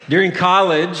During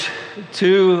college,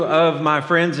 two of my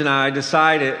friends and I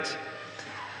decided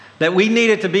that we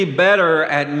needed to be better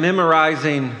at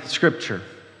memorizing Scripture.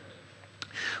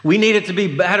 We needed to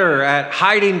be better at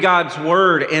hiding God's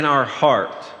Word in our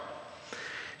heart.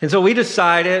 And so we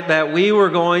decided that we were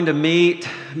going to meet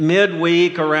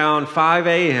midweek around 5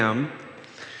 a.m.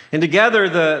 And together,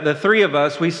 the three of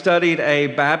us, we studied a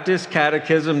Baptist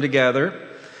catechism together.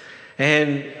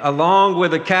 And along with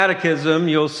the catechism,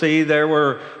 you'll see there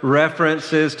were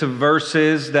references to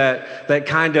verses that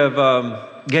kind of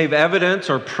gave evidence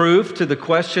or proof to the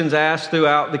questions asked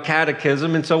throughout the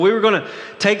catechism. And so we were going to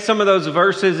take some of those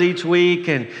verses each week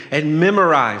and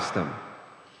memorize them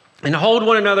and hold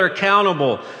one another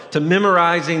accountable to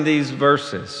memorizing these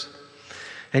verses.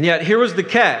 And yet, here was the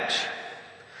catch.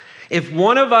 If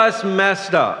one of us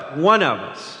messed up, one of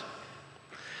us,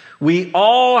 we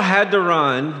all had to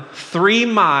run 3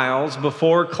 miles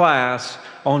before class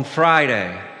on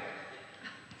Friday.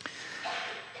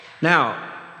 Now,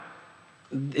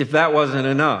 if that wasn't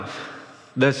enough,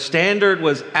 the standard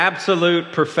was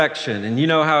absolute perfection. And you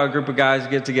know how a group of guys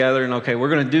get together and, okay, we're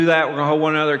going to do that. We're going to hold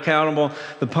one another accountable.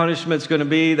 The punishment's going to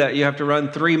be that you have to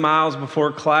run 3 miles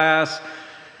before class.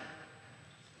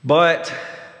 But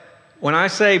when I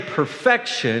say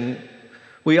perfection,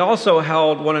 we also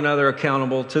held one another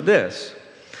accountable to this.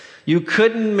 You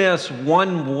couldn't miss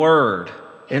one word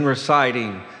in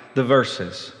reciting the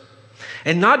verses.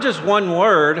 And not just one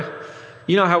word.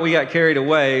 You know how we got carried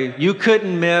away. You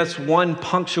couldn't miss one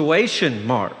punctuation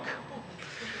mark.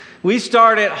 We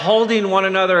started holding one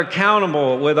another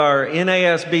accountable with our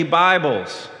NASB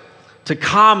Bibles to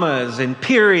commas and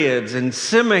periods and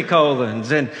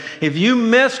semicolons. And if you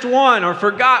missed one or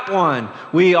forgot one,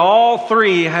 we all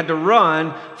three had to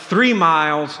run 3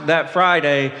 miles that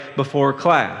Friday before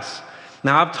class.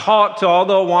 Now, I've talked to all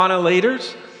the Awana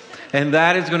leaders, and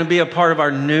that is going to be a part of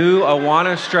our new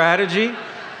Awana strategy.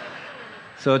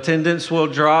 So attendance will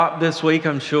drop this week,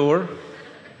 I'm sure.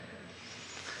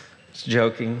 Just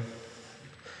joking.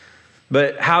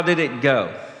 But how did it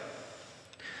go?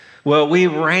 Well, we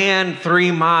ran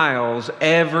 3 miles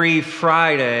every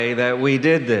Friday that we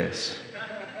did this.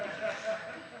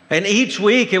 And each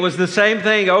week it was the same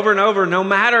thing over and over. No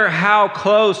matter how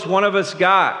close one of us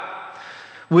got,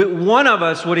 one of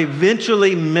us would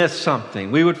eventually miss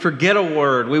something. We would forget a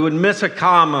word. We would miss a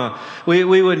comma. We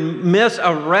would miss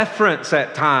a reference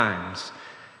at times.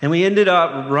 And we ended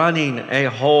up running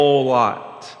a whole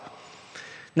lot.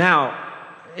 Now,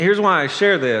 here's why I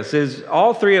share this, is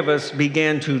all three of us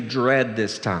began to dread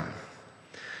this time.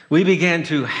 We began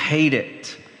to hate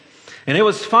it. And it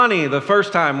was funny the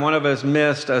first time one of us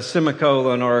missed a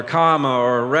semicolon or a comma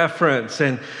or a reference.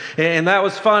 And that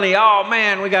was funny. Oh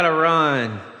man, we got to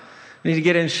run. We need to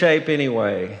get in shape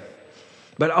anyway.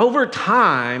 But over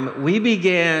time, we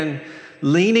began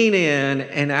leaning in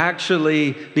and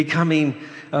actually becoming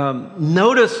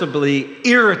noticeably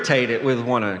irritated with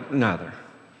one another.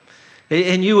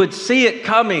 And you would see it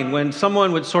coming when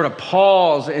someone would sort of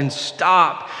pause and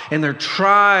stop, and they're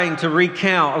trying to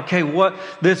recount, okay, what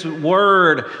this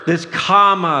word, this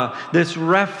comma, this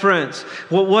reference,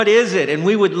 what is it? And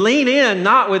we would lean in,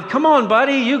 not with, come on,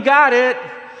 buddy, you got it,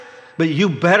 but you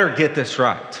better get this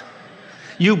right.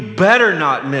 You better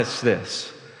not miss this.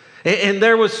 And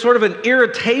there was sort of an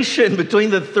irritation between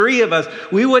the three of us.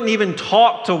 We wouldn't even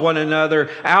talk to one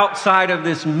another outside of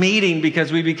this meeting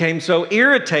because we became so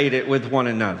irritated with one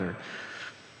another.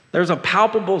 There was a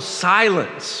palpable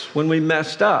silence when we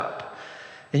messed up.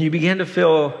 And you began to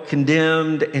feel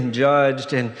condemned and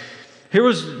judged. And here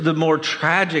was the more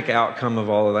tragic outcome of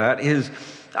all of that is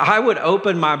I would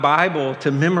open my Bible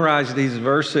to memorize these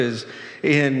verses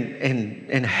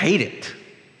and hate it.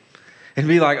 And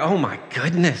be like, oh my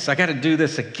goodness, I got to do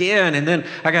this again. And then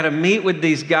I got to meet with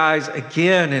these guys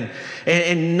again.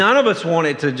 And none of us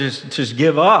wanted to just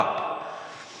give up.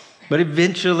 But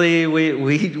eventually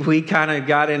we kind of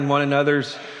got in one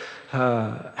another's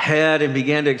head and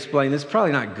began to explain, this is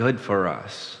probably not good for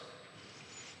us.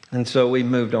 And so we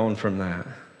moved on from that.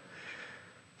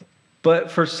 But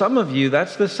for some of you,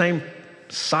 that's the same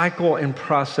cycle and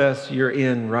process you're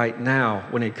in right now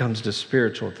when it comes to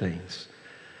spiritual things.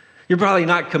 You're probably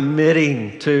not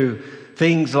committing to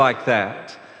things like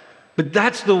that. But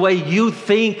that's the way you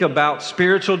think about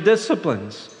spiritual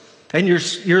disciplines. And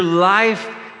your life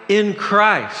in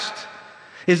Christ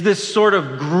is this sort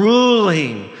of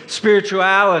grueling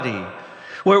spirituality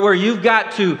where you've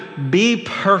got to be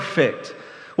perfect,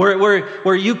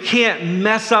 where you can't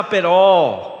mess up at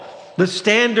all. The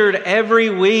standard every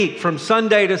week from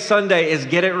Sunday to Sunday is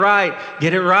get it right,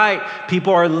 get it right.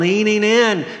 People are leaning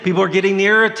in. People are getting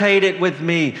irritated with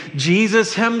me.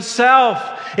 Jesus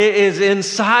himself is in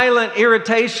silent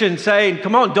irritation saying,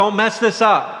 come on, don't mess this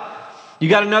up. You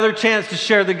got another chance to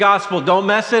share the gospel. Don't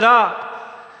mess it up.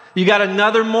 You got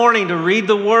another morning to read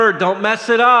the word. Don't mess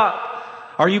it up.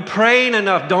 Are you praying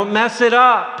enough? Don't mess it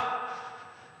up.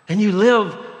 And you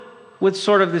live with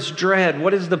sort of this dread.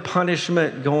 What is the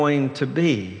punishment going to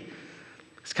be?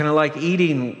 It's kind of like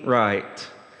eating right.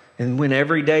 And when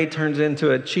every day turns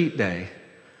into a cheat day.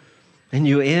 And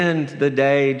you end the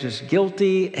day just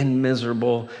guilty and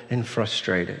miserable and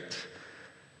frustrated.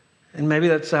 And maybe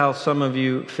that's how some of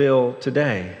you feel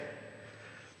today.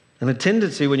 And the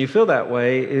tendency when you feel that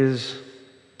way is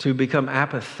to become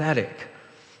apathetic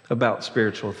about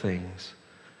spiritual things,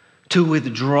 to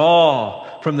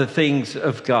withdraw from the things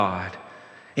of God,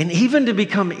 and even to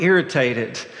become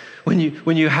irritated when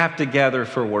you have to gather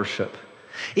for worship,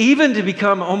 even to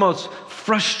become almost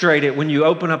frustrated when you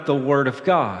open up the Word of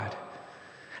God.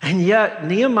 And yet,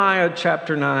 Nehemiah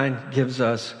chapter 9 gives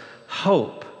us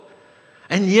hope.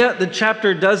 And yet, the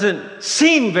chapter doesn't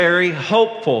seem very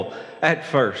hopeful at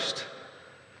first.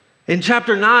 In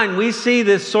chapter 9, we see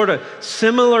this sort of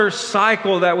similar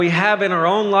cycle that we have in our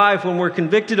own life when we're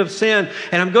convicted of sin,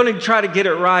 and I'm going to try to get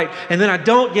it right, and then I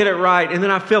don't get it right, and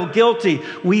then I feel guilty.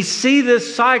 We see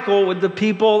this cycle with the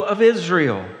people of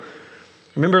Israel.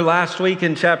 Remember last week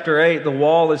in chapter 8, the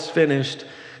wall is finished.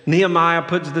 Nehemiah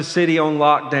puts the city on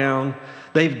lockdown.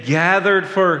 They've gathered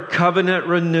for covenant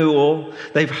renewal.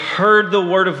 They've heard the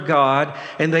word of God,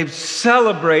 and they've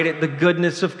celebrated the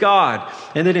goodness of God.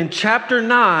 And then in chapter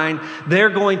 9, they're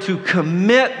going to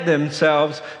commit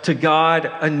themselves to God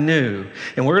anew.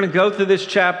 And we're going to go through this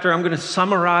chapter. I'm going to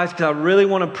summarize because I really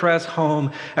want to press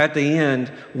home at the end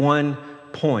one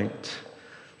point.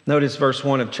 Notice verse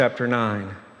 1 of chapter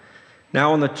 9.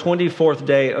 Now on the 24th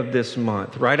day of this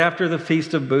month, right after the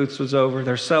Feast of Booths was over,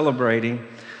 they're celebrating.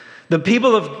 The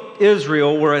people of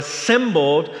Israel were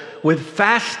assembled with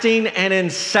fasting and in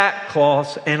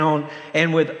sackcloth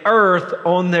and with earth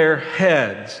on their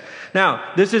heads.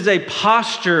 Now, this is a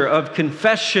posture of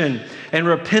confession and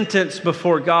repentance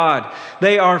before God.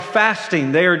 They are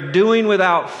fasting. They are doing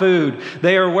without food.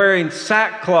 They are wearing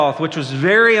sackcloth, which was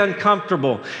very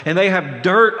uncomfortable. And they have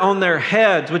dirt on their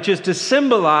heads, which is to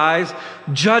symbolize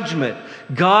judgment.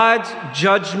 God's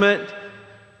judgment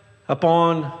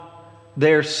upon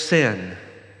their sin.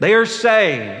 They are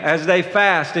saying as they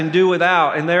fast and do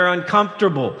without, and they're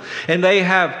uncomfortable, and they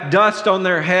have dust on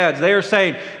their heads, they are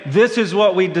saying, this is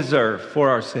what we deserve for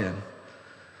our sin.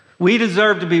 We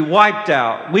deserve to be wiped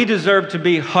out. We deserve to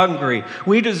be hungry.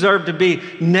 We deserve to be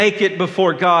naked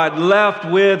before God, left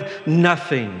with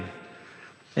nothing.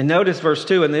 And notice verse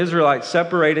 2, and the Israelites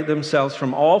separated themselves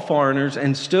from all foreigners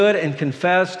and stood and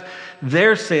confessed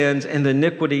their sins and the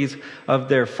iniquities of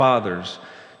their fathers.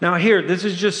 Now here, this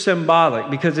is just symbolic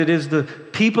because it is the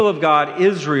people of God,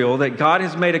 Israel, that God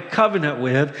has made a covenant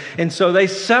with. And so they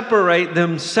separate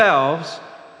themselves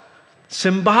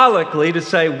symbolically to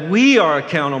say we are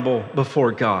accountable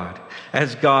before God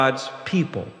as God's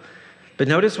people. But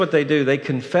notice what they do. They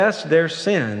confess their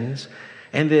sins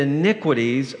and the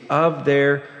iniquities of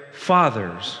their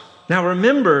fathers. Now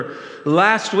remember,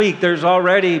 last week there's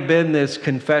already been this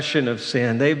confession of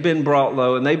sin. They've been brought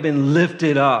low and they've been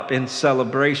lifted up in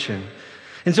celebration.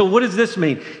 And so what does this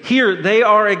mean? Here they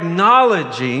are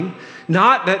acknowledging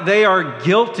not that they are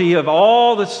guilty of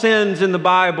all the sins in the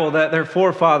Bible that their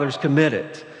forefathers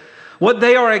committed. What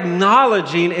they are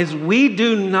acknowledging is we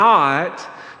do not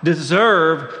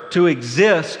deserve to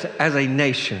exist as a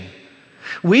nation.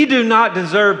 We do not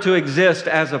deserve to exist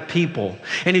as a people.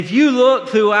 And if you look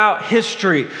throughout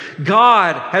history,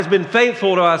 God has been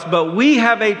faithful to us, but we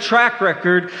have a track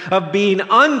record of being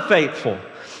unfaithful.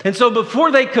 And so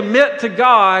before they commit to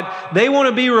God, they want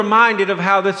to be reminded of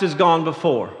how this has gone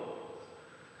before.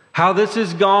 How this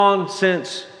has gone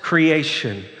since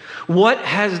creation. What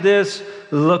has this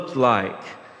looked like?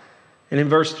 And in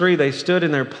verse 3, they stood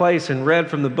in their place and read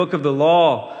from the book of the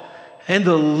law and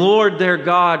the Lord their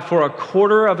God for a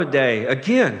quarter of a day.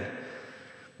 Again,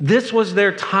 this was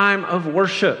their time of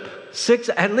worship.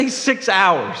 At least 6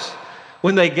 hours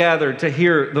when they gathered to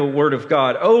hear the word of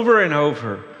God over and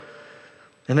over.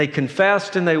 And they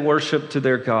confessed and they worshiped to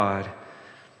their God.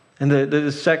 And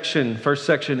the first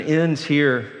section ends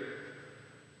here.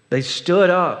 They stood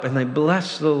up and they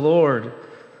blessed the Lord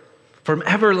from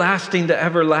everlasting to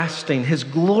everlasting, his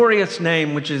glorious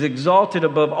name, which is exalted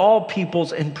above all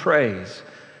peoples in praise.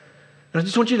 And I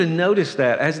just want you to notice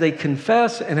that as they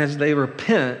confess and as they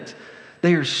repent,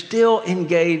 They are still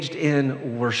engaged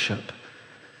in worship.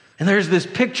 And there's this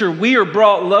picture, we are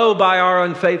brought low by our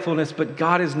unfaithfulness, but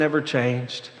God has never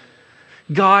changed.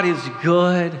 God is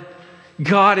good.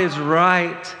 God is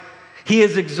right. He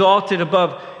is exalted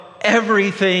above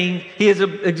everything. He is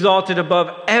exalted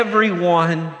above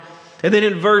everyone. And then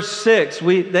in verse 6,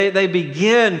 they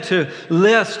begin to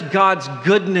list God's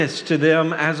goodness to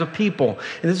them as a people.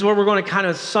 And this is what we're going to kind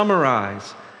of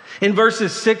summarize. In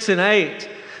verses 6 and 8,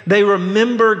 they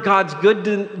remember God's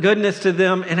goodness to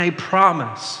them in a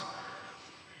promise.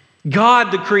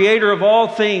 God, the creator of all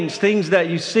things, things that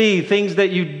you see, things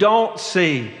that you don't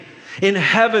see. In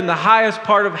heaven, the highest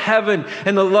part of heaven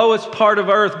and the lowest part of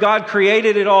earth, God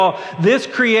created it all. This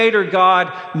creator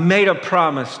God made a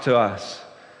promise to us.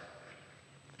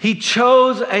 He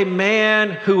chose a man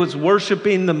who was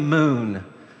worshiping the moon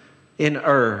in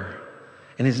Ur,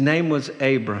 and his name was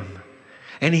Abram.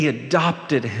 And he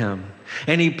adopted him,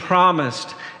 and he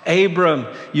promised, Abram,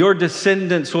 your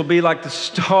descendants will be like the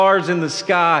stars in the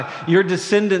sky. Your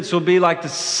descendants will be like the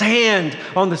sand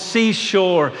on the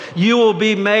seashore. You will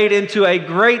be made into a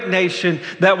great nation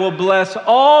that will bless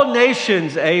all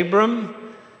nations, Abram.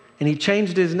 And he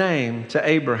changed his name to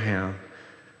Abraham,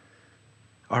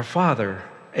 our father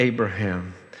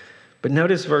Abraham. But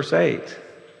notice verse 8.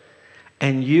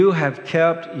 And you have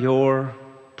kept your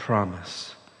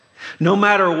promise. No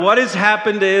matter what has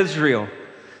happened to Israel,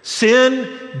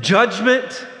 sin,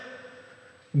 judgment,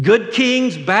 good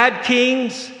kings, bad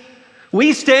kings,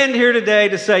 we stand here today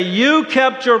to say, you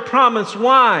kept your promise.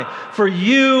 Why? For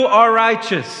you are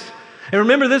righteous. And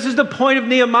remember, this is the point of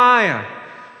Nehemiah.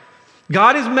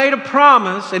 God has made a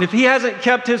promise, and if he hasn't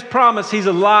kept his promise, he's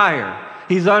a liar.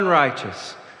 He's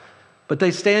unrighteous. But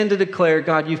they stand to declare,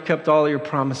 God, you've kept all your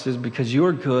promises because you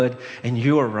are good and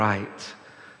you are right.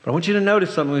 But I want you to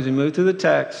notice something as we move through the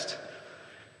text.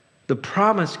 The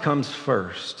promise comes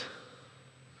first.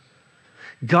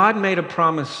 God made a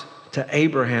promise to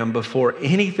Abraham before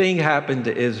anything happened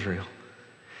to Israel.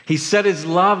 He set his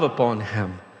love upon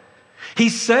him. He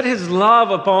set his love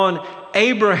upon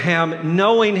Abraham,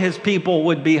 knowing his people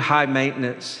would be high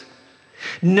maintenance,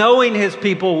 knowing his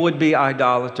people would be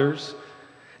idolaters.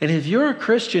 And if you're a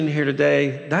Christian here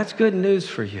today, that's good news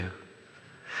for you.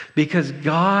 Because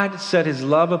God set his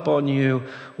love upon you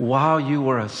while you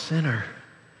were a sinner.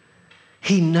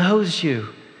 He knows you.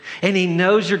 And he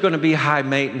knows you're going to be high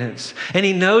maintenance. And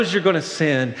he knows you're going to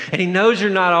sin. And he knows you're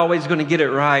not always going to get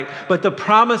it right. But the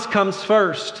promise comes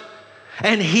first.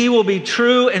 And he will be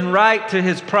true and right to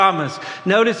his promise.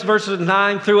 Notice verses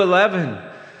 9 through 11.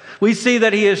 We see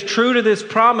that he is true to this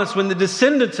promise when the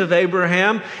descendants of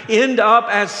Abraham end up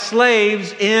as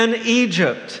slaves in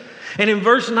Egypt. And in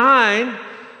verse 9,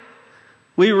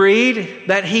 we read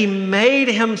that he made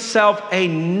himself a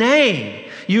name.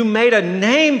 You made a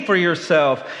name for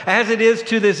yourself, as it is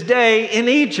to this day in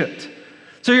Egypt.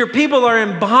 So your people are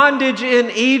in bondage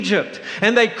in Egypt,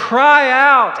 and they cry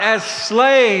out as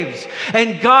slaves.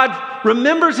 And God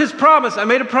remembers his promise. I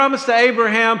made a promise to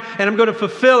Abraham, and I'm going to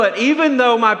fulfill it. Even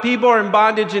though my people are in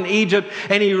bondage in Egypt,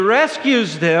 and he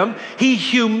rescues them, he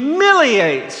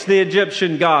humiliates the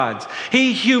Egyptian gods.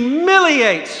 He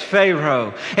humiliates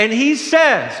Pharaoh. And he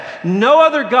says, no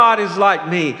other God is like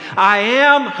me. I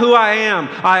am who I am.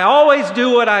 I always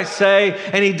do what I say.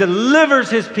 And he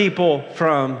delivers his people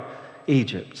from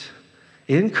Egypt.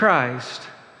 In Christ,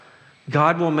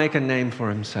 God will make a name for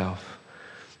himself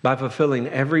by fulfilling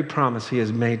every promise he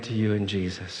has made to you in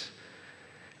Jesus.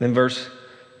 Then verse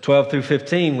 12 through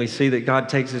 15, we see that God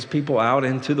takes his people out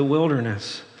into the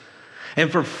wilderness.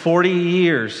 And for 40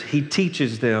 years, he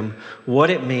teaches them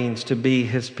what it means to be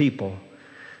his people.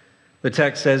 The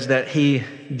text says that he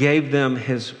gave them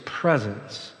his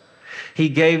presence. He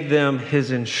gave them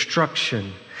his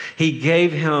instruction. He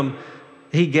gave them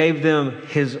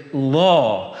his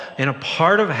law. And a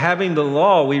part of having the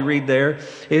law, we read there,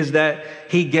 is that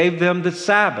he gave them the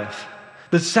Sabbath.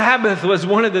 The Sabbath was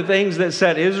one of the things that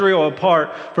set Israel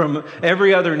apart from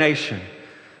every other nation.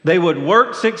 They would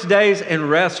work 6 days and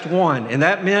rest one. And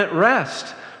that meant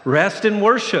rest. Rest and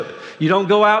worship. You don't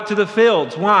go out to the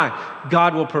fields. Why?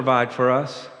 God will provide for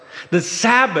us. The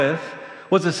Sabbath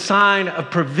was a sign of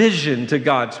provision to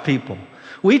God's people.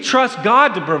 We trust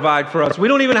God to provide for us. We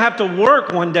don't even have to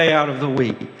work one day out of the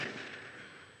week.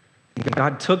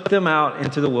 God took them out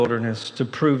into the wilderness to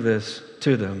prove this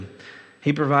to them.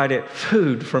 He provided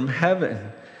food from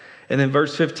heaven. And then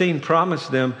verse 15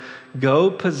 promised them, go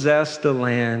possess the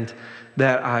land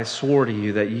that I swore to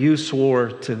you, that you swore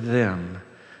to them.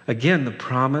 Again, the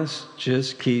promise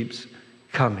just keeps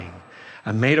coming.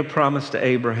 I made a promise to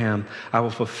Abraham. I will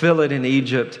fulfill it in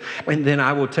Egypt, and then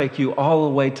I will take you all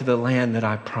the way to the land that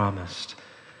I promised.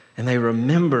 And they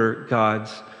remember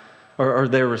or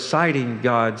they're reciting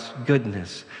God's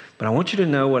goodness. But I want you to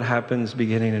know what happens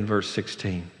beginning in verse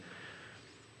 16.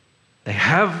 They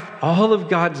have all of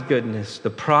God's goodness, the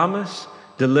promise,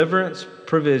 deliverance,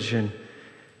 provision,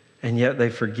 and yet they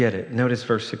forget it. Notice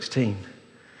verse 16.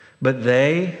 But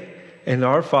they and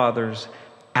our fathers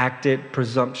acted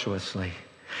presumptuously,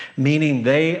 meaning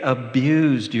they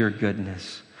abused your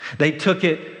goodness. They took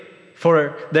it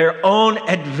for their own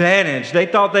advantage. They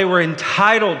thought they were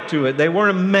entitled to it. They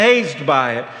weren't amazed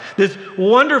by it. This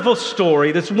wonderful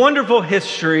story, this wonderful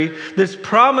history, this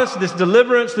promise, this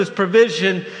deliverance, this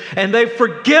provision, and they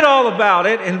forget all about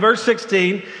it. In verse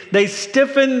 16, they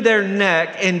stiffened their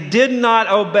neck and did not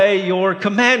obey your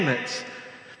commandments.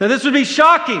 Now this would be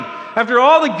shocking after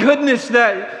all the goodness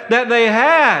that they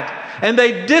had. And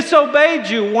they disobeyed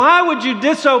you. Why would you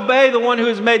disobey the one who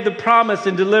has made the promise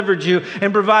and delivered you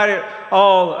and provided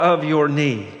all of your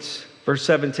needs? Verse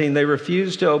 17, they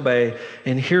refused to obey,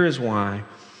 and here is why.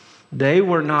 They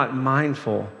were not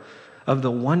mindful of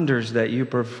the wonders that you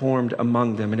performed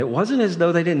among them. And it wasn't as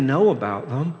though they didn't know about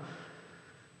them.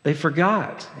 They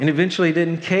forgot and eventually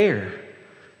didn't care.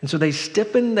 And so they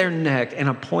stiffened their neck and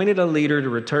appointed a leader to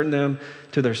return them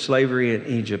to their slavery in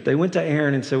Egypt. They went to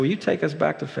Aaron and said, will you take us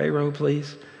back to Pharaoh,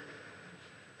 please?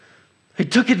 They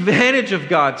took advantage of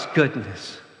God's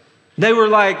goodness. They were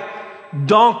like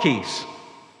donkeys.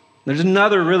 There's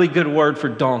another really good word for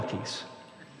donkeys.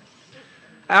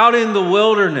 Out in the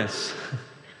wilderness.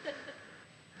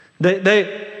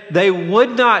 They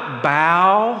would not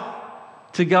bow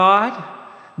to God.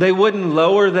 They wouldn't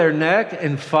lower their neck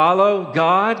and follow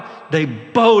God. They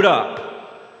bowed up.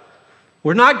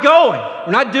 We're not going.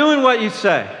 We're not doing what you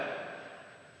say.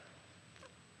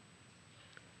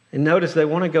 And notice they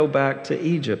want to go back to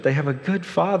Egypt. They have a good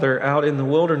father out in the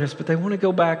wilderness, but they want to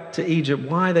go back to Egypt.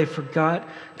 Why? They forgot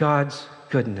God's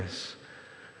goodness.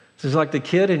 This is like the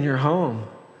kid in your home.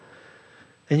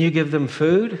 And you give them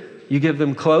food, you give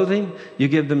them clothing, you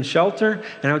give them shelter,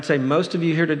 and I would say most of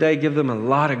you here today give them a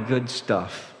lot of good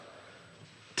stuff.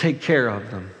 Take care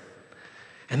of them.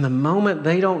 And the moment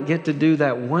they don't get to do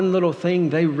that one little thing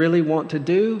they really want to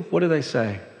do, what do they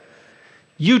say?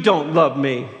 You don't love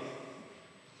me.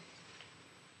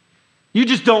 You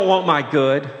just don't want my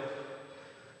good.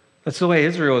 That's the way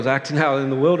Israel is acting out in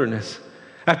the wilderness.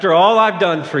 After all I've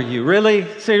done for you, really?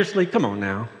 Seriously? Come on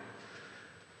now.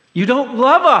 You don't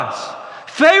love us.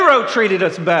 Pharaoh treated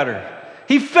us better.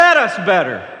 He fed us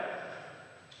better.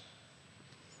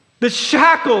 The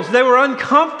shackles, they were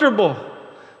uncomfortable.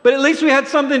 But at least we had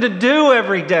something to do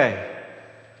every day.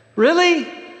 Really?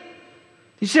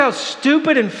 You see how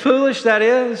stupid and foolish that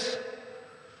is?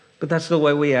 But that's the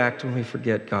way we act when we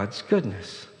forget God's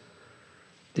goodness.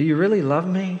 Do you really love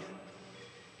me?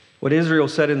 What Israel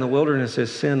said in the wilderness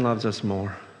is sin loves us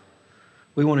more.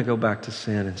 We want to go back to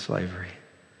sin and slavery.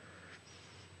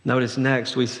 Notice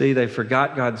next we see they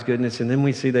forgot God's goodness, and then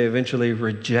we see they eventually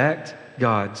reject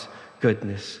God's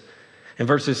goodness. In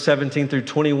verses 17 through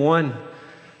 21,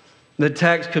 the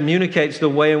text communicates the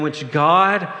way in which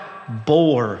God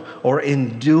bore or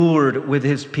endured with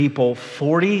his people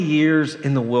 40 years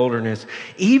in the wilderness,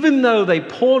 even though they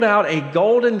pulled out a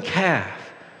golden calf.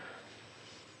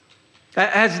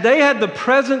 As they had the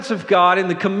presence of God and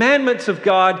the commandments of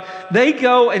God, they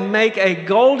go and make a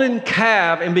golden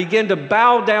calf and begin to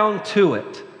bow down to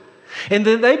it. And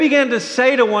then they began to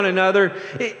say to one another,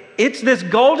 it's this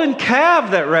golden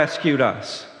calf that rescued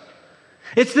us.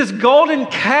 It's this golden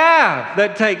calf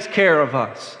that takes care of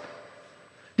us.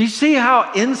 Do you see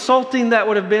how insulting that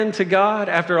would have been to God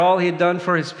after all he had done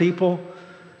for his people?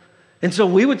 And so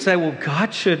we would say, well,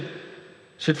 God should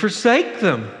forsake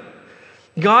them.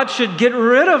 God should get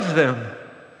rid of them.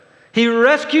 He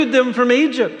rescued them from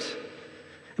Egypt.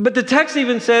 But the text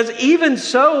even says, even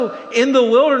so, in the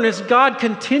wilderness, God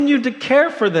continued to care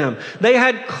for them. They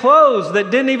had clothes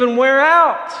that didn't even wear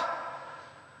out.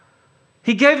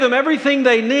 He gave them everything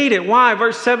they needed. Why?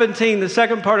 Verse 17, the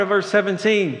second part of verse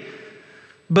 17.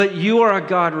 But you are a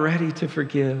God ready to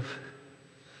forgive.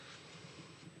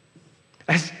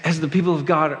 As the people of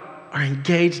God are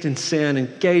engaged in sin,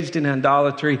 engaged in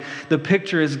idolatry, the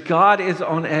picture is God is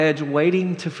on edge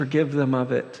waiting to forgive them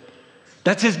of it.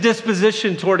 That's his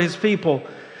disposition toward his people.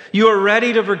 You are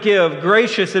ready to forgive,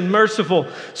 gracious and merciful,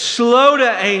 slow to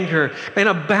anger, and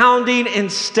abounding in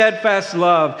steadfast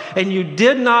love. And you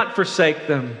did not forsake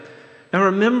them. Now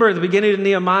remember at the beginning of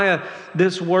Nehemiah,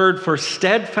 this word for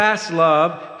steadfast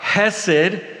love,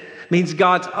 hesed, means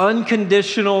God's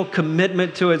unconditional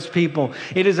commitment to his people.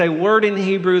 It is a word in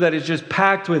Hebrew that is just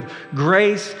packed with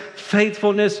grace,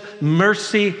 faithfulness,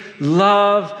 mercy,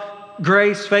 love,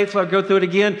 grace, faithful. I'll go through it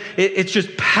again. It's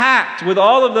just packed with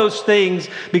all of those things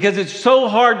because it's so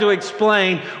hard to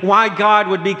explain why God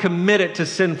would be committed to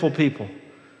sinful people.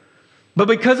 But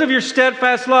because of your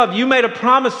steadfast love, you made a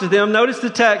promise to them, notice the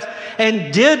text,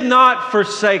 and did not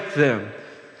forsake them.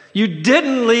 You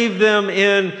didn't leave them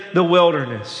in the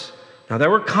wilderness. Now, there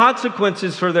were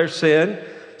consequences for their sin.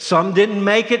 Some didn't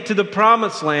make it to the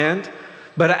promised land.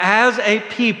 But as a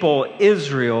people,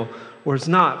 Israel was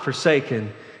not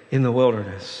forsaken in the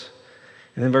wilderness.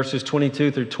 And then verses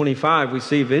 22 through 25, we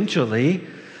see eventually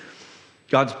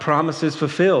God's promise is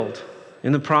fulfilled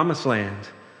in the promised land.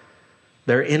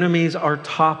 Their enemies are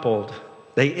toppled.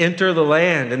 They enter the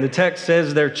land, and the text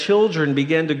says their children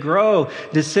began to grow.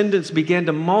 Descendants began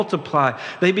to multiply.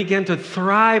 They began to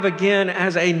thrive again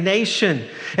as a nation.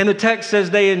 And the text says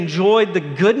they enjoyed the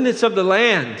goodness of the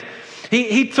land.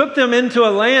 He took them into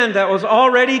a land that was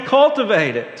already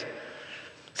cultivated.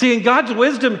 See, in God's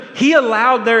wisdom, he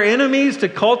allowed their enemies to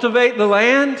cultivate the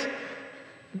land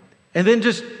and then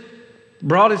just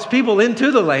brought his people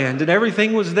into the land, and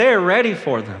everything was there ready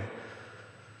for them.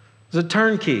 It was a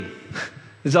turnkey.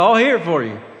 It's all here for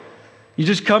you. You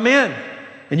just come in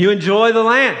and you enjoy the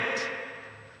land.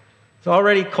 It's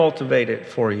already cultivated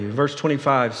for you. Verse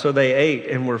 25, so they ate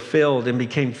and were filled and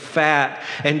became fat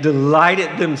and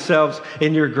delighted themselves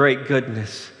in your great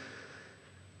goodness.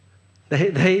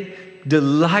 They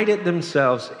delighted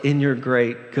themselves in your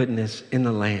great goodness in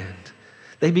the land.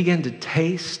 They began to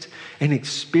taste and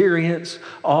experience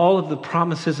all of the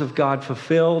promises of God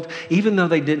fulfilled, even though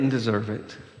they didn't deserve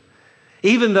it.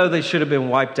 Even though they should have been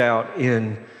wiped out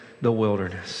in the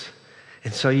wilderness.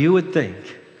 And so you would think,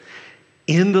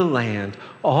 in the land,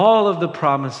 all of the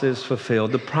promises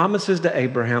fulfilled, the promises to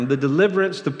Abraham, the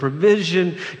deliverance, the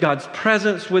provision, God's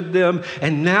presence with them,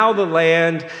 and now the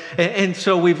land. And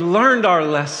so we've learned our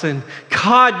lesson.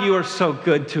 God, you are so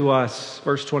good to us.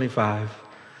 Verse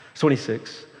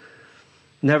 26.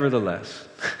 Nevertheless,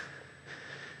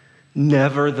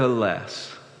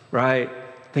 right?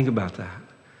 Think about that.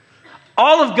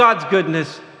 All of God's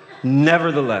goodness,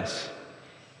 nevertheless,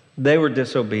 they were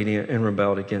disobedient and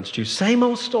rebelled against you. Same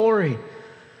old story.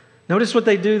 Notice what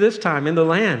they do this time in the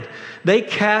land. They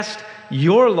cast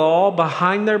your law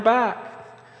behind their back.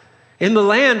 In the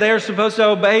land, they are supposed to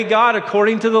obey God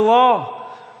according to the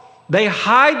law. They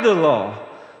hide the law.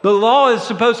 The law is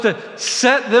supposed to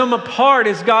set them apart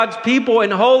as God's people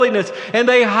in holiness, and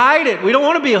they hide it. We don't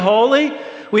want to be holy.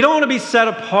 We don't want to be set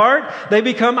apart. They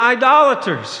become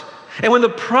idolaters. And when the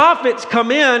prophets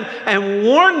come in and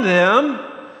warn them,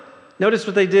 notice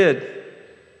what they did.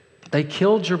 They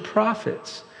killed your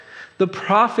prophets. The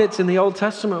prophets in the Old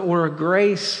Testament were a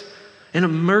grace and a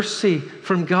mercy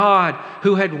from God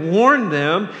who had warned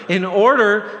them in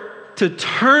order to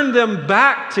turn them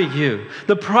back to you.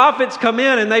 The prophets come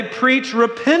in and they preach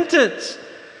repentance.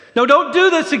 No, don't do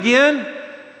this again.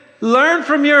 Learn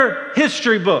from your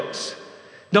history books.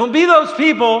 Don't be those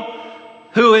people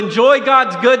who enjoy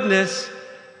God's goodness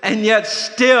and yet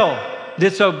still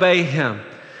disobey him.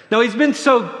 No, he's been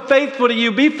so faithful to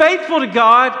you. Be faithful to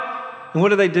God. And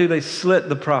what do? They slit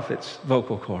the prophet's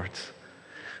vocal cords.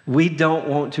 We don't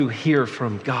want to hear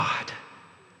from God.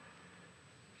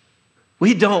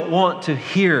 We don't want to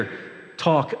hear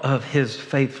talk of his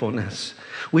faithfulness.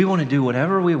 We want to do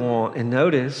whatever we want. And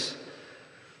notice,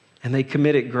 and they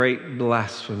committed great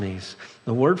blasphemies.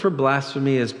 The word for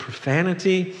blasphemy is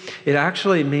profanity. It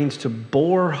actually means to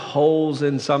bore holes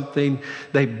in something.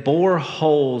 They bore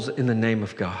holes in the name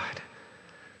of God.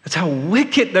 That's how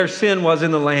wicked their sin was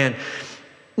in the land.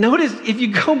 Notice, if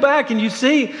you go back and you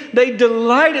see, they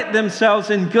delighted themselves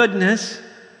in goodness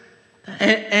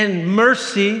and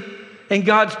mercy and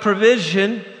God's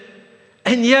provision.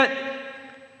 And yet,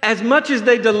 as much as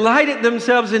they delighted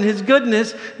themselves in his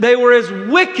goodness, they were as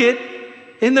wicked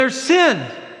in their sin.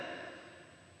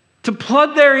 To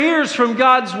plug their ears from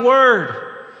God's word.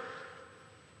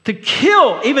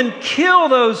 To even kill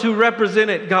those who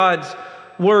represented God's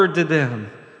word to them.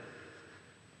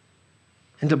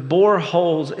 And to bore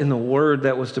holes in the word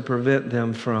that was to prevent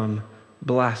them from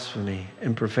blasphemy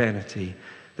and profanity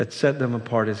that set them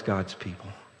apart as God's people.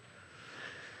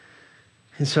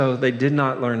 And so they did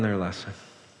not learn their lesson.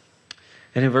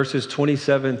 And in verses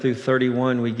 27 through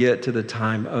 31, we get to the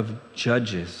time of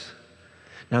judges.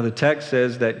 Now, the text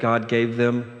says that God gave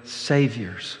them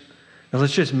saviors. Now,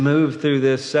 let's just move through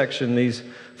this section, these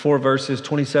 4 verses,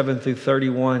 27 through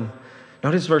 31.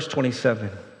 Notice verse 27.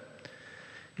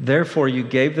 Therefore, you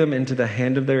gave them into the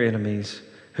hand of their enemies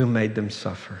who made them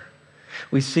suffer.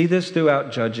 We see this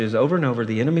throughout Judges over and over.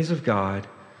 The enemies of God,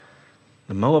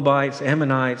 the Moabites,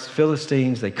 Ammonites,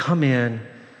 Philistines, they come in,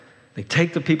 they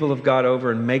take the people of God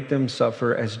over and make them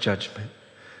suffer as judgment.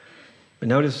 But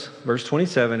notice verse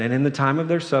 27, and in the time of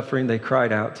their suffering, they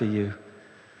cried out to you,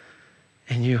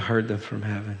 and you heard them from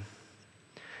heaven.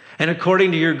 And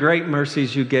according to your great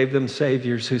mercies, you gave them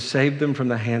saviors who saved them from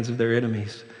the hands of their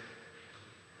enemies.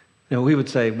 Now we would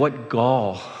say, what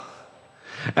gall.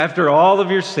 After all of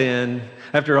your sin,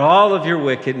 after all of your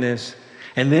wickedness,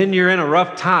 and then you're in a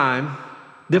rough time,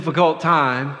 difficult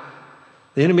time,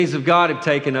 the enemies of God have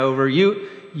taken over. You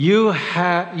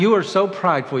are so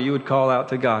prideful you would call out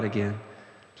to God again,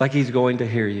 like he's going to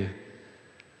hear you.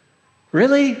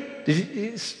 Really?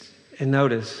 And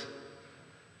notice,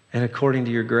 and according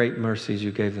to your great mercies,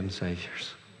 you gave them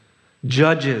saviors.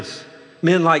 Judges,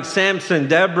 men like Samson,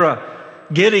 Deborah,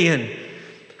 Gideon,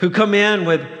 who come in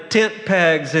with tent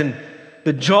pegs and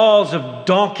the jaws of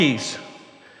donkeys,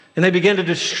 and they begin to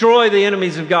destroy the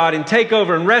enemies of God and take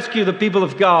over and rescue the people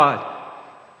of God.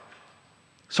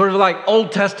 Sort of like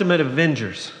Old Testament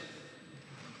avengers.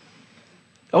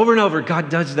 Over and over, God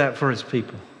does that for his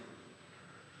people.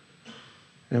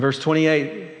 In verse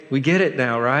 28, we get it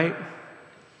now, right?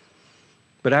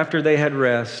 But after they had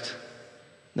rest,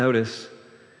 notice,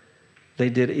 they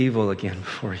did evil again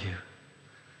before you.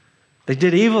 They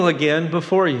did evil again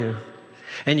before you.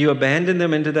 And you abandoned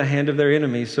them into the hand of their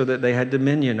enemies so that they had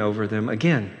dominion over them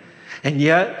again. And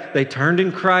yet they turned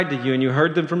and cried to you, and you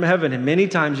heard them from heaven. And many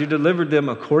times you delivered them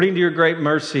according to your great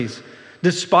mercies.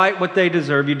 Despite what they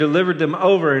deserve, you delivered them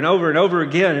over and over and over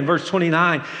again. In verse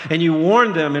 29, and you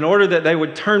warned them in order that they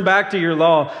would turn back to your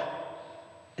law.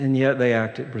 And yet they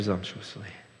acted presumptuously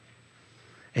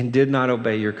and did not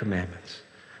obey your commandments,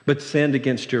 but sinned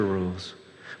against your rules.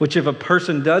 Which if a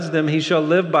person does them, he shall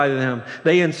live by them.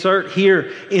 They insert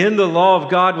here, in the law of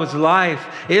God was life.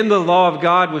 In the law of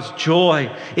God was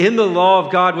joy. In the law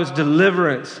of God was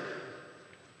deliverance.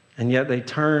 And yet they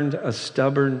turned a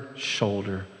stubborn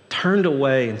shoulder, turned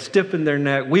away and stiffened their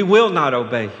neck. We will not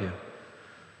obey you.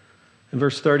 In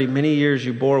verse 30, many years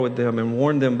you bore with them and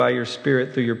warned them by your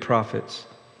Spirit through your prophets.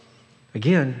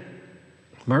 Again,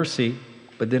 mercy,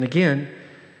 but then again,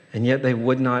 and yet they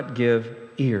would not give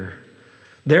ear.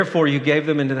 Therefore, you gave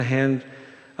them into the hand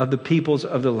of the peoples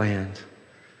of the land.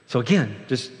 So again,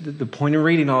 just the point of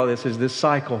reading all this is this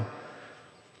cycle.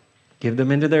 Give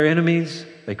them into their enemies.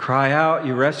 They cry out.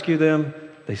 You rescue them.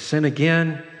 They sin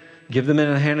again. Give them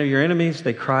into the hand of your enemies.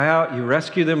 They cry out. You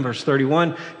rescue them. Verse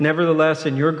 31, nevertheless,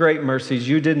 in your great mercies,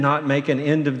 you did not make an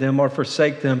end of them or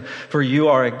forsake them, for you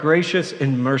are a gracious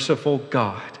and merciful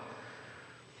God.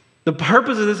 The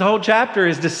purpose of this whole chapter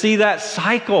is to see that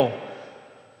cycle.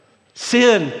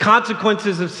 Sin,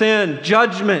 consequences of sin,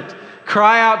 judgment.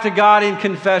 Cry out to God in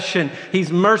confession.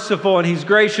 He's merciful and he's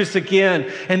gracious again.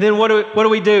 And then what do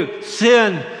we do?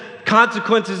 Sin,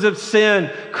 consequences of sin.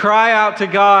 Cry out to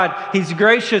God. He's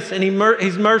gracious and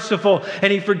he's merciful and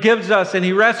he forgives us and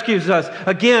he rescues us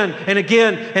again and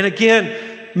again and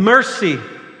again. Mercy,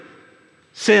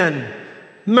 sin.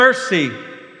 Mercy,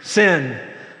 sin.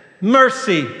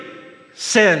 Mercy,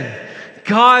 sin.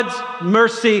 God's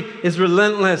mercy is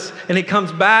relentless, and it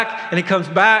comes back, and it comes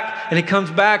back, and it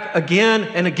comes back again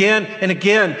and again and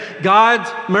again. God's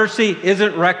mercy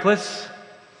isn't reckless.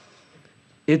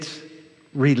 It's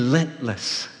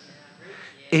relentless.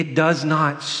 It does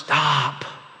not stop.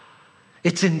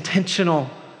 It's intentional.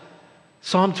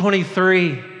 Psalm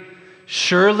 23,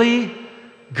 surely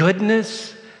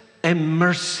goodness and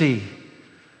mercy.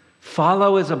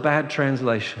 Follow is a bad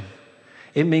translation.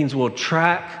 It means will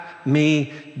track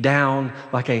me down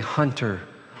like a hunter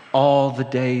all the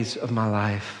days of my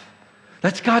life.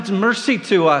 That's God's mercy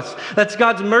to us. That's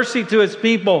God's mercy to his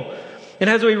people. And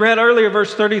as we read earlier,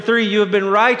 verse 33, you have been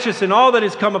righteous in all that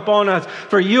has come upon us,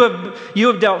 for you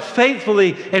have dealt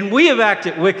faithfully and we have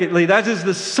acted wickedly. That is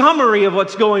the summary of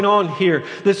what's going on here.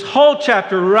 This whole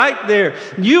chapter right there.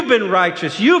 You've been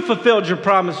righteous. You've fulfilled your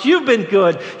promise. You've been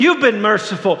good. You've been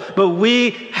merciful. But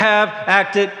we have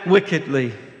acted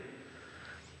wickedly.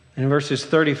 In verses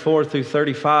 34 through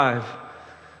 35,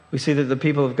 we see that the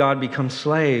people of God become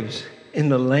slaves in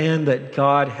the land that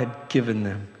God had given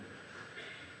them.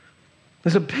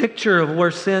 There's a picture of where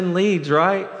sin leads,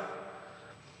 right?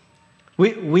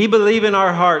 We believe in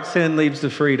our heart sin leads to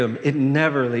freedom. It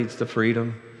never leads to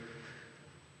freedom.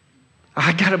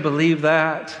 I got to believe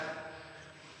that.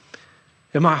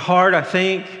 In my heart, I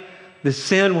think the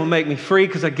sin will make me free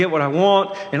because I get what I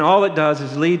want, and all it does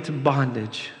is lead to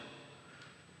bondage.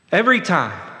 Every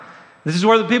time. This is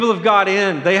where the people of God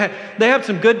end. They have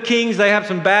some good kings. They have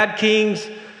some bad kings.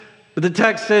 But the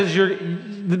text says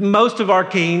most of our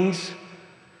kings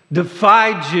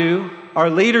defied you. Our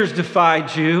leaders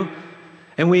defied you.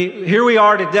 And here we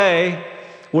are today.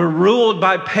 We're ruled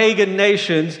by pagan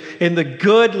nations in the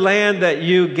good land that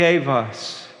you gave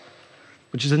us,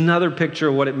 which is another picture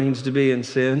of what it means to be in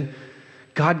sin.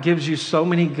 God gives you so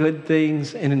many good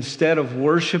things, and instead of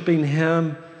worshiping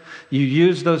Him, you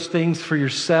use those things for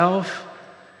yourself.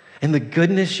 And the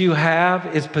goodness you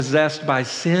have is possessed by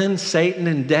sin, Satan,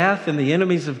 and death, and the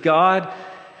enemies of God.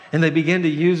 And they begin to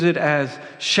use it as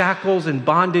shackles and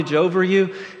bondage over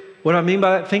you. What I mean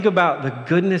by that, think about the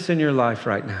goodness in your life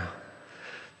right now.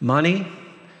 Money,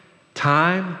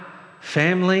 time,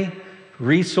 family,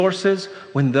 resources.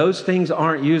 When those things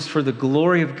aren't used for the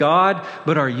glory of God,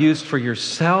 but are used for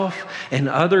yourself and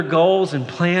other goals and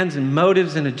plans and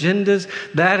motives and agendas,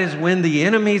 that is when the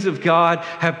enemies of God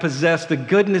have possessed the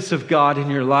goodness of God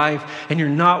in your life, and you're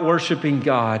not worshiping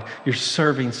God. You're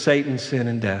serving Satan, sin,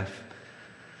 and death.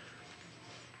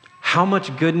 How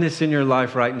much goodness in your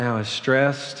life right now is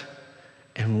stressed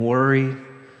and worried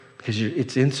because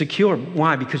it's insecure?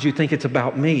 Why? Because you think it's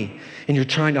about me, and you're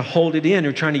trying to hold it in.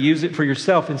 You're trying to use it for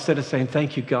yourself instead of saying,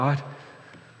 thank you, God.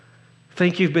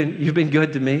 Thank you, you've been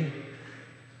good to me.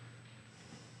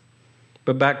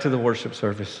 But back to the worship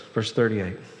service, verse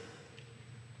 38.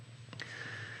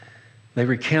 They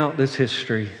recount this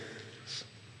history.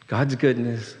 God's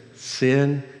goodness,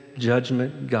 sin,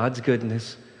 judgment, God's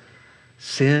goodness.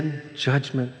 Sin,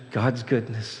 judgment, God's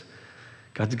goodness.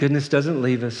 God's goodness doesn't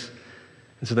leave us.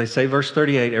 And so they say, verse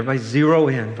 38, everybody zero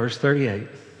in, verse 38.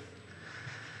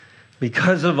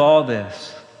 Because of all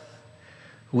this,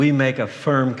 we make a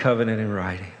firm covenant in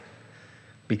writing.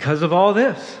 Because of all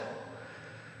this,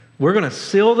 we're going to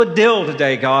seal the deal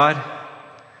today, God.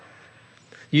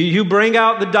 You bring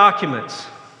out the documents.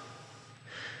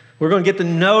 We're going to get the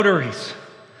notaries.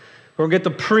 We're going to get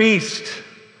the priest,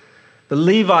 the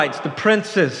Levites, the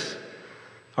princes,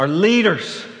 our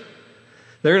leaders.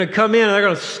 They're going to come in and they're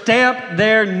going to stamp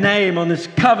their name on this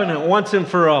covenant once and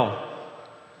for all.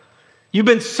 You've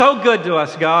been so good to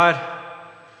us, God.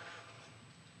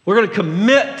 We're going to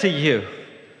commit to you.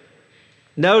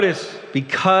 Notice,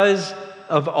 because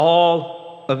of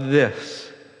all of this.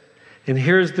 And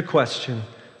here's the question.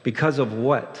 Because of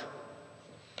what?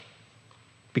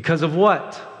 Because of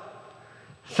what?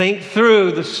 Think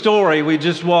through the story we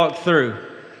just walked through.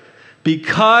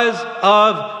 Because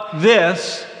of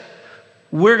this,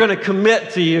 we're going to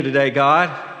commit to you today, God.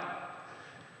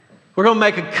 We're going to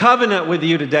make a covenant with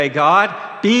you today,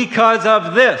 God, because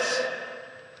of this.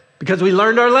 Because we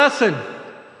learned our lesson.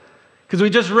 Because we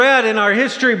just read in our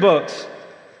history books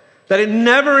that it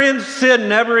never ends, sin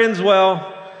never ends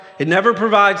well. It never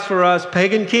provides for us.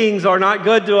 Pagan kings are not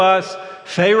good to us.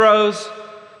 Pharaohs,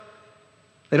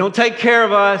 they don't take care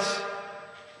of us.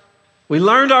 We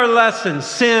learned our lesson.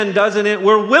 Sin doesn't end.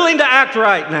 We're willing to act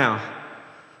right now.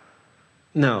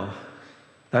 No,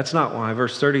 that's not why.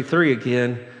 Verse 33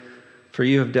 again, for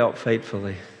you have dealt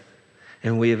faithfully,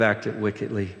 and we have acted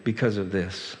wickedly because of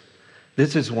this.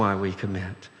 This is why we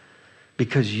commit,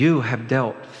 because you have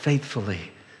dealt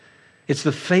faithfully. It's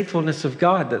the faithfulness of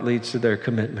God that leads to their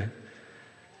commitment.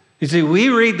 You see, we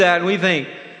read that and we think,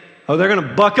 oh, they're going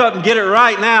to buck up and get it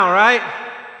right now, right?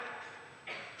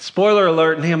 Spoiler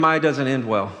alert, Nehemiah doesn't end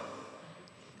well.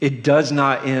 It does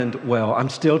not end well. I'm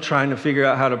still trying to figure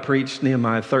out how to preach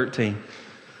Nehemiah 13.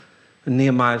 And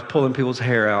Nehemiah's pulling people's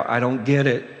hair out. I don't get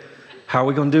it. How are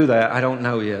we going to do that? I don't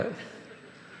know yet.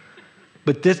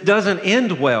 But this doesn't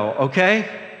end well, okay?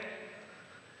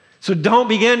 So don't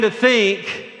begin to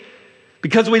think,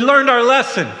 because we learned our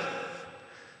lesson.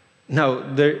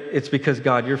 No, it's because,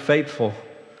 God, you're faithful.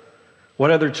 What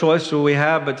other choice do we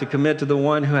have but to commit to the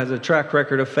one who has a track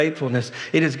record of faithfulness?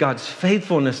 It is God's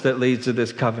faithfulness that leads to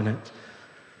this covenant.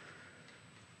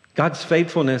 God's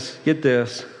faithfulness, get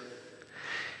this,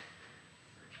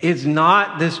 is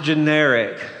not this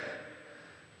generic,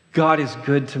 God is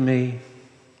good to me.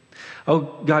 Oh,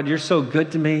 God, you're so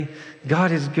good to me.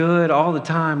 God is good all the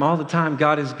time,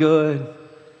 God is good.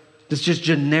 It's just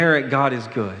generic, God is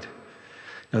good.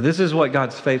 Now, this is what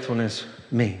God's faithfulness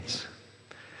means.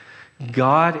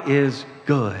 God is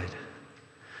good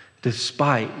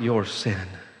despite your sin.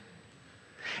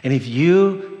 And if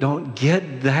you don't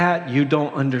get that, you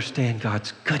don't understand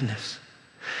God's goodness.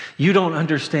 You don't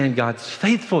understand God's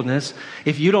faithfulness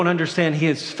if you don't understand He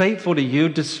is faithful to you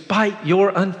despite your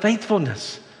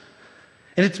unfaithfulness.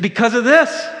 And it's because of this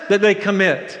that they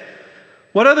commit.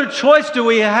 What other choice do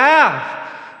we have?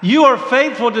 You are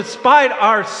faithful despite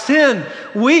our sin.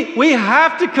 We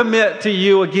have to commit to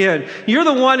you again. You're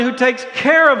the one who takes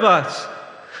care of us.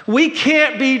 We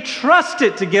can't be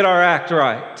trusted to get our act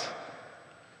right.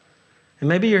 And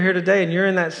maybe you're here today and you're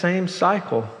in that same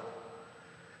cycle.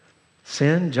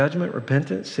 Sin, judgment,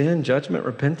 repentance, sin, judgment,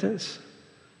 repentance.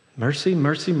 Mercy,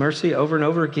 mercy, mercy over and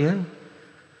over again.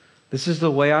 This is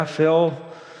the way I feel,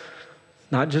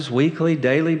 not just weekly,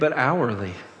 daily, but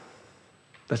hourly.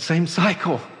 The same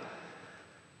cycle.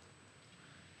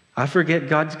 I forget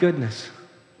God's goodness,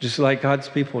 just like God's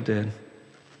people did.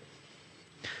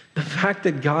 The fact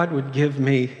that God would give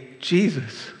me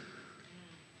Jesus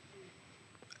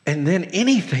and then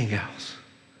anything else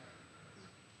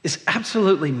is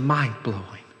absolutely mind-blowing.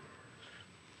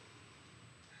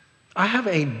 I have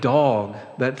a dog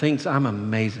that thinks I'm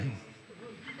amazing.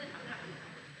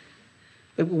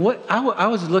 I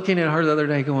was looking at her the other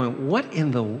day going,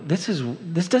 this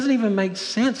doesn't even make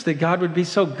sense that God would be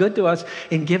so good to us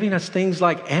in giving us things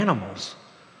like animals.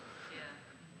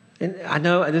 Yeah. And I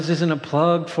know this isn't a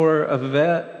plug for a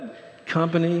vet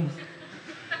company,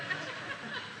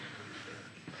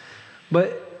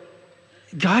 but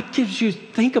God gives you,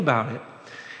 think about it.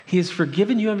 He has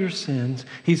forgiven you of your sins.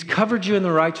 He's covered you in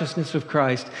the righteousness of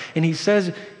Christ. And he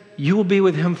says you will be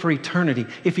with him for eternity.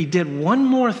 If he did one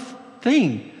more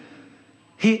thing,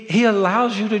 he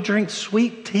allows you to drink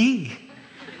sweet tea.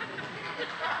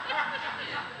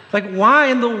 Like, why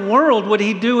in the world would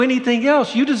he do anything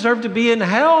else? You deserve to be in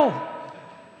hell.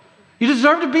 You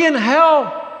deserve to be in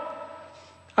hell.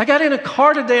 I got in a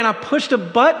car today and I pushed a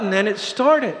button and it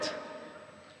started.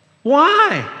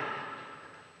 Why?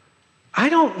 I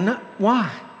don't know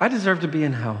why. I deserve to be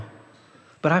in hell.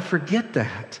 But I forget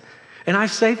that. And I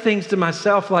say things to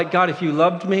myself like, God, if you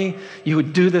loved me, you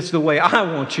would do this the way I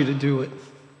want you to do it.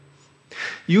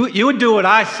 You would do what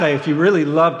I say if you really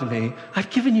loved me. I've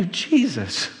given you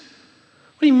Jesus.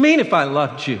 What do you mean if I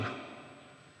loved you?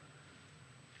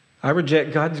 I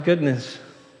reject God's goodness.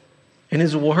 In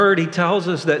his word, he tells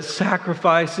us that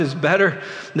sacrifice is better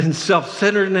than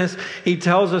self-centeredness. He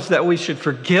tells us that we should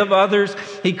forgive others.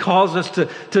 He calls us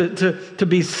to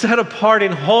be set apart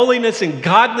in holiness and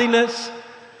godliness.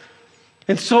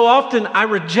 And so often I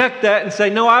reject that and say,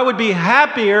 no, I would be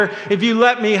happier if you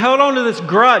let me hold on to this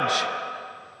grudge.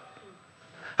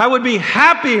 I would be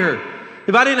happier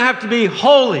if I didn't have to be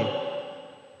holy.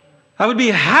 I would be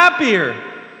happier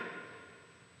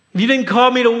if you didn't call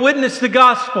me to witness the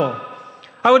gospel.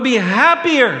 I would be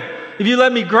happier if you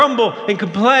let me grumble and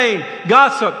complain,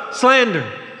 gossip, slander.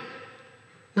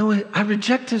 No, I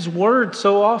reject his word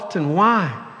so often.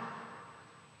 Why?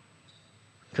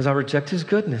 Because I reject his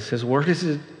goodness. His word is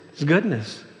his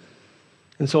goodness.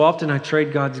 And so often I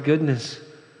trade God's goodness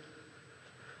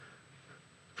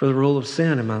for the rule of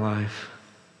sin in my life.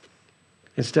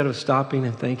 Instead of stopping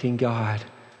and thanking God,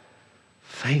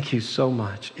 thank you so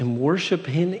much, and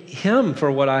worshiping him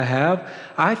for what I have,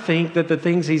 I think that the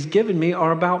things he's given me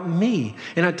are about me.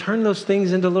 And I turn those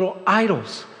things into little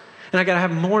idols. And I got to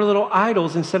have more little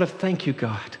idols instead of thank you,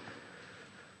 God.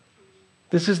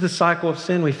 This is the cycle of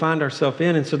sin we find ourselves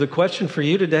in. And so the question for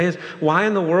you today is, why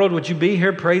in the world would you be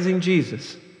here praising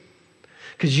Jesus?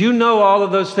 Because you know all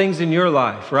of those things in your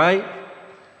life, right?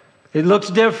 It looks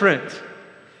different.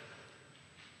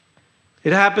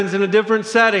 It happens in a different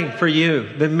setting for you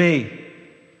than me.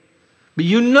 But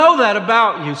you know that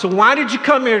about you. So why did you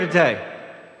come here today?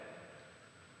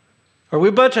 Are we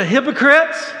a bunch of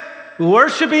hypocrites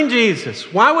worshiping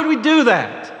Jesus? Why would we do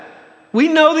that? We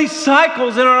know these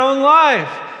cycles in our own life.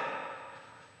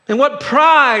 And what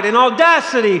pride and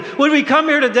audacity would we come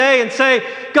here today and say,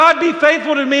 God, be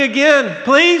faithful to me again,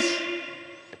 please?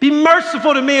 Be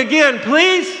merciful to me again,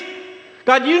 please?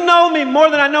 God, you know me more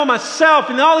than I know myself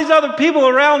and all these other people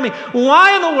around me.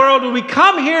 Why in the world would we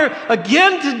come here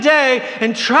again today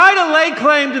and try to lay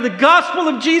claim to the gospel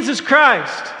of Jesus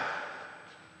Christ?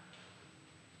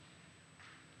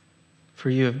 For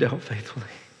you have dealt faithfully.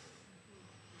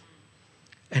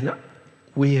 And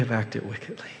we have acted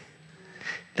wickedly.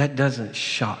 That doesn't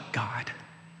shock God.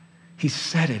 He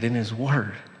said it in his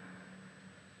word.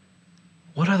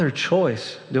 What other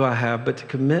choice do I have but to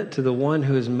commit to the one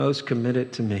who is most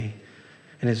committed to me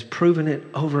and has proven it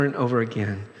over and over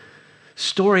again?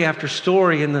 Story after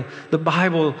story in the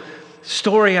Bible,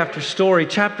 story after story,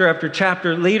 chapter after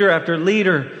chapter, leader after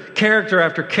leader, character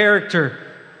after character,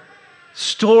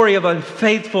 story of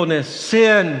unfaithfulness,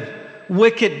 sin,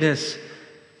 wickedness.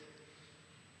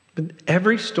 But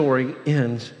every story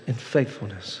ends in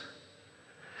faithfulness.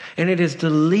 And it is to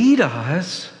lead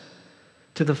us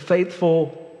to the faithful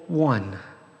one.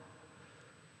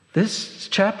 This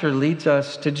chapter leads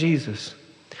us to Jesus.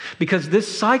 Because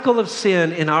this cycle of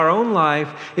sin in our own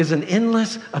life is an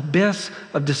endless abyss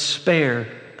of despair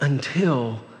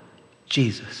until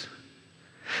Jesus.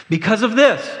 Because of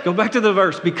this, go back to the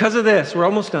verse, because of this, we're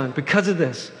almost done. Because of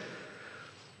this,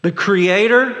 the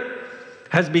Creator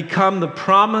has become the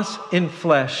promise in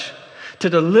flesh to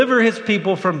deliver his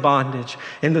people from bondage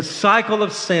and the cycle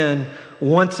of sin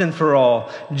once and for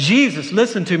all. Jesus,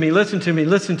 listen to me, listen to me,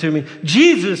 listen to me.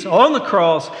 Jesus on the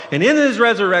cross and in his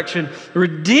resurrection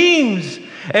redeems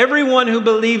everyone who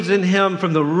believes in him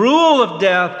from the rule of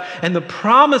death and the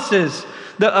promises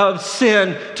of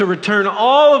sin to return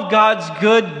all of God's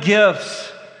good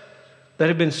gifts that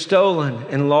have been stolen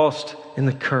and lost in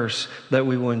the curse that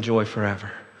we will enjoy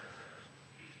forever.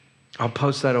 I'll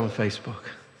post that on Facebook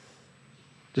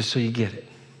just so you get it.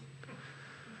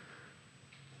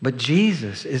 But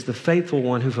Jesus is the faithful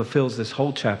one who fulfills this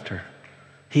whole chapter.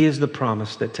 He is the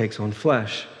promise that takes on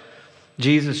flesh.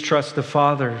 Jesus trusts the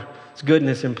Father's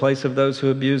goodness in place of those who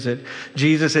abuse it.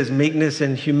 Jesus is meekness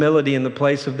and humility in the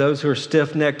place of those who are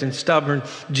stiff-necked and stubborn.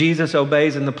 Jesus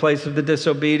obeys in the place of the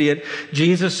disobedient.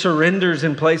 Jesus surrenders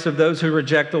in place of those who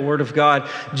reject the word of God.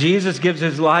 Jesus gives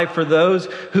his life for those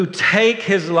who take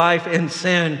his life in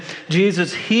sin.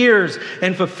 Jesus hears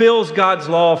and fulfills God's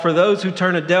law for those who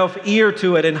turn a deaf ear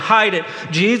to it and hide it.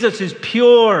 Jesus is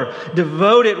pure,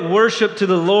 devoted worship to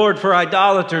the Lord for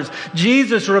idolaters.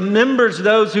 Jesus remembers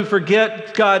those who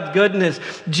forget God's goodness.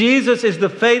 Jesus is the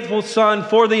faithful Son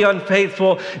for the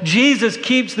unfaithful. Jesus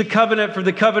keeps the covenant for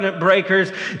the covenant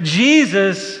breakers.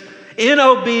 Jesus, in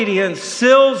obedience,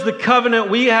 seals the covenant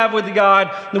we have with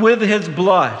God with his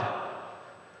blood.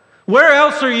 Where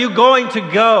else are you going to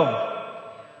go?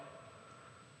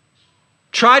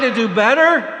 Try to do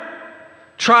better?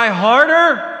 Try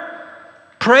harder?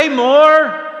 Pray more?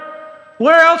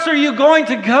 Where else are you going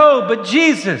to go but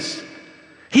Jesus?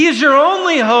 He is your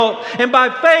only hope, and by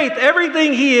faith,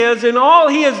 everything he is and all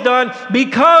he has done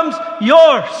becomes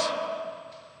yours.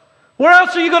 Where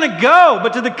else are you going to go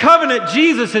but to the covenant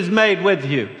Jesus has made with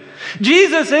you?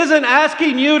 Jesus isn't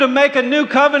asking you to make a new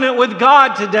covenant with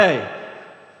God today.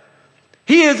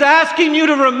 He is asking you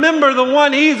to remember the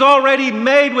one he's already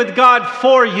made with God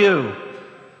for you.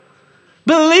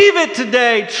 Believe it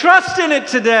today. Trust in it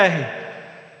today.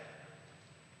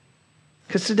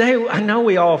 Because today, I know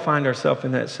we all find ourselves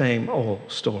in that same old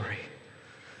story.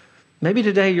 Maybe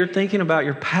today you're thinking about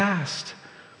your past.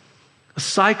 A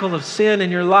cycle of sin in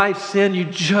your life, sin you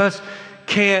just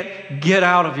can't get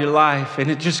out of your life. And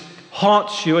it just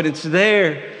haunts you and it's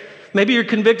there. Maybe you're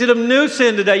convicted of new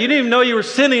sin today. You didn't even know you were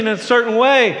sinning in a certain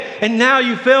way. And now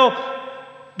you feel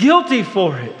guilty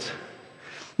for it.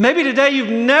 Maybe today you've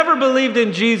never believed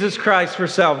in Jesus Christ for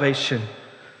salvation.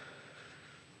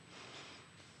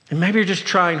 And maybe you're just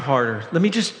trying harder. Let me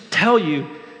just tell you,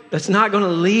 that's not going to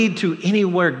lead to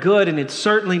anywhere good, and it's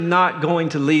certainly not going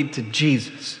to lead to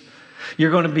Jesus.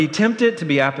 You're going to be tempted to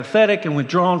be apathetic and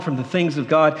withdrawn from the things of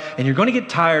God, and you're going to get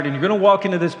tired, and you're going to walk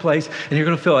into this place, and you're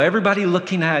going to feel everybody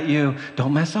looking at you.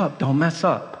 Don't mess up, don't mess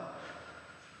up.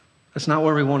 That's not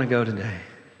where we want to go today.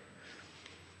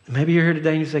 Maybe you're here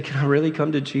today and you say, can I really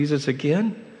come to Jesus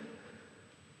again?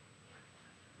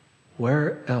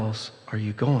 Where else are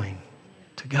you going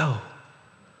to go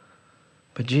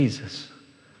but Jesus?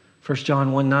 1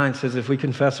 John 1:9 says, if we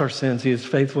confess our sins, he is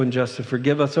faithful and just to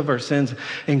forgive us of our sins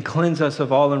and cleanse us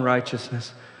of all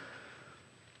unrighteousness.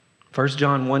 1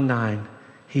 John 1:9,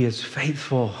 he is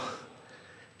faithful.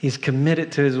 He's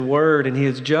committed to his word and he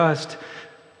is just.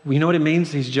 You know what it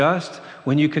means he's just?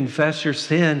 When you confess your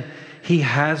sin, he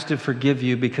has to forgive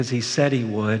you because he said he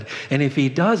would. And if he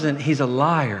doesn't, he's a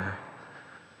liar.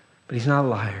 But he's not a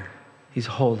liar. He's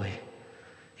holy.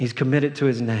 He's committed to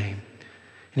his name.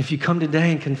 And if you come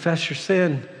today and confess your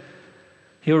sin,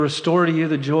 he'll restore to you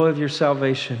the joy of your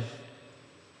salvation.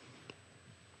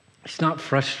 He's not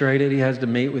frustrated he has to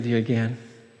meet with you again.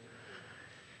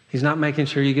 He's not making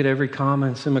sure you get every comma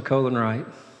and semicolon right.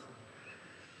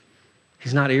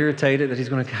 He's not irritated that he's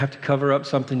going to have to cover up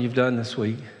something you've done this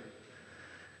week.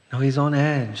 No, he's on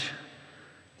edge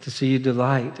to see you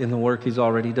delight in the work he's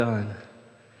already done.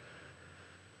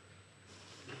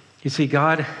 You see,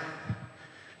 God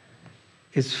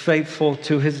is faithful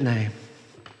to his name.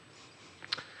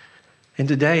 And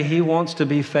today he wants to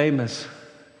be famous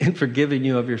in forgiving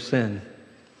you of your sin.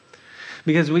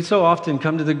 Because we so often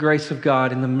come to the grace of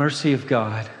God and the mercy of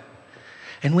God.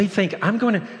 And we think, I'm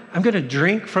going to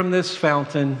drink from this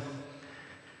fountain.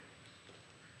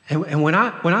 And when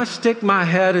I stick my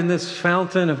head in this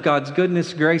fountain of God's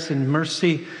goodness, grace, and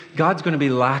mercy, God's going to be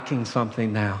lacking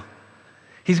something now.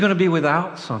 He's going to be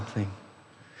without something.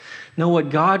 No, what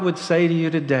God would say to you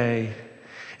today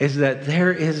is that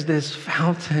there is this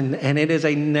fountain, and it is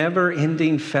a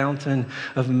never-ending fountain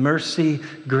of mercy,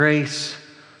 grace,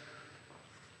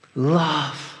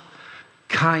 love,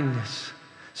 kindness,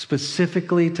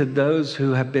 specifically to those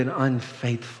who have been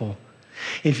unfaithful.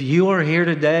 If you are here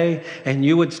today and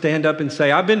you would stand up and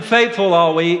say, I've been faithful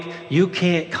all week, you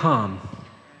can't come.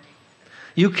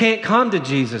 You can't come to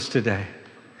Jesus today.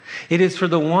 It is for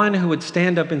the one who would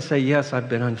stand up and say, yes, I've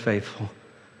been unfaithful.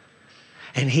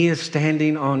 And he is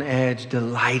standing on edge,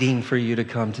 delighting for you to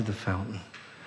come to the fountain.